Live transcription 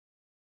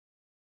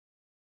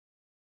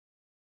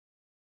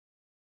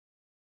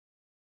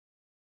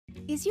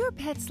Is your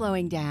pet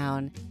slowing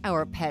down?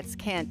 Our pets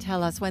can't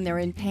tell us when they're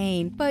in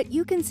pain, but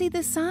you can see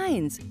the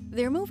signs.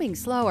 They're moving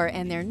slower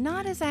and they're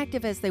not as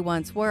active as they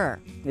once were.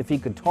 If he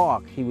could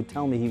talk, he would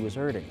tell me he was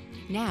hurting.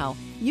 Now,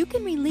 you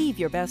can relieve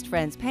your best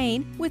friend's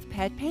pain with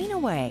Pet Pain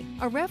Away,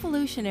 a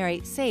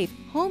revolutionary, safe,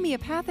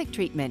 homeopathic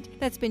treatment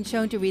that's been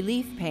shown to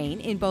relieve pain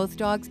in both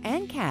dogs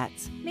and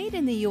cats. Made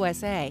in the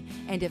USA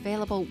and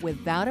available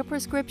without a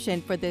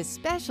prescription for this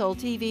special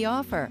TV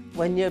offer.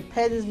 When your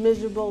pet is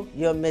miserable,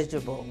 you're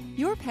miserable.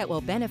 Your pet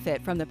will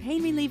benefit from the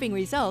pain-relieving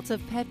results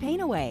of Pet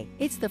Pain Away.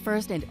 It's the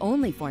first and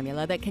only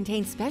formula that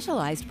contains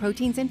specialized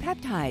proteins and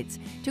peptides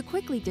to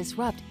quickly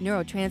disrupt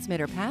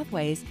neurotransmitter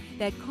pathways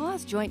that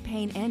cause joint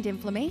pain and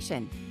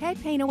inflammation. Pet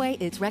Pain Away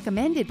is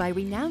recommended by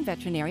renowned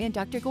veterinarian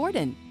Dr.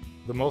 Gordon.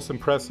 The most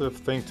impressive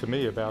thing to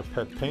me about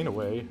Pet Pain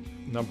Away,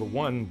 number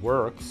one,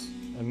 works,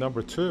 and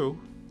number two,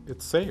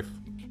 it's safe.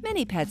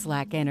 Many pets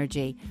lack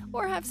energy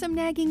or have some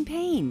nagging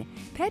pain.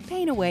 Pet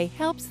Pain Away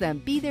helps them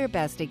be their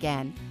best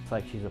again. It's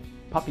like she's a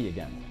puppy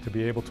again. To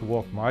be able to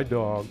walk my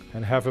dog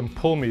and have him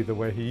pull me the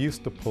way he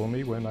used to pull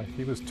me when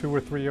he was 2 or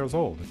 3 years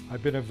old.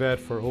 I've been a vet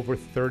for over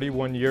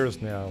 31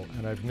 years now,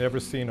 and I've never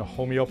seen a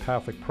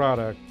homeopathic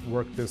product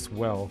work this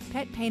well.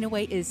 Pet Pain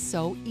Away is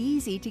so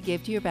easy to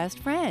give to your best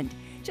friend.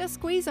 Just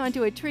squeeze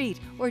onto a treat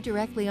or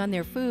directly on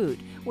their food.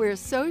 We're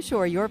so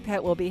sure your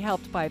pet will be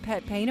helped by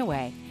Pet Pain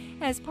Away.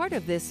 As part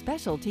of this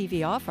special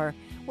TV offer,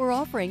 we're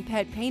offering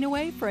Pet Pain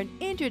Away for an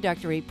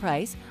introductory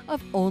price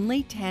of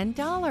only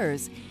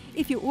 $10.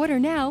 If you order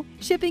now,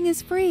 shipping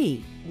is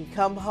free. You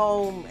come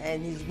home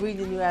and he's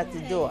greeting you at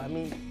the door. I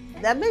mean,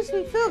 that makes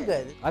me feel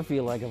good. I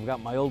feel like I've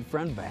got my old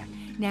friend back.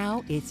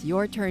 Now it's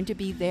your turn to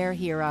be their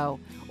hero.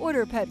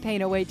 Order Pet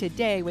Pain Away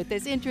today with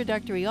this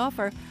introductory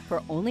offer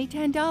for only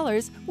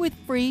 $10 with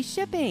free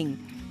shipping.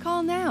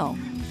 Call now.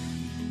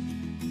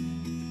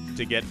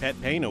 To get Pet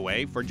Pain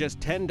Away for just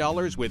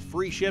 $10 with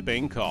free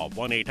shipping, call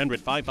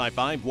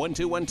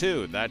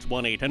 1-800-555-1212. That's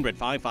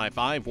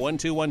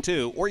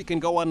 1-800-555-1212, or you can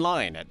go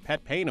online at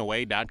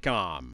petpainaway.com.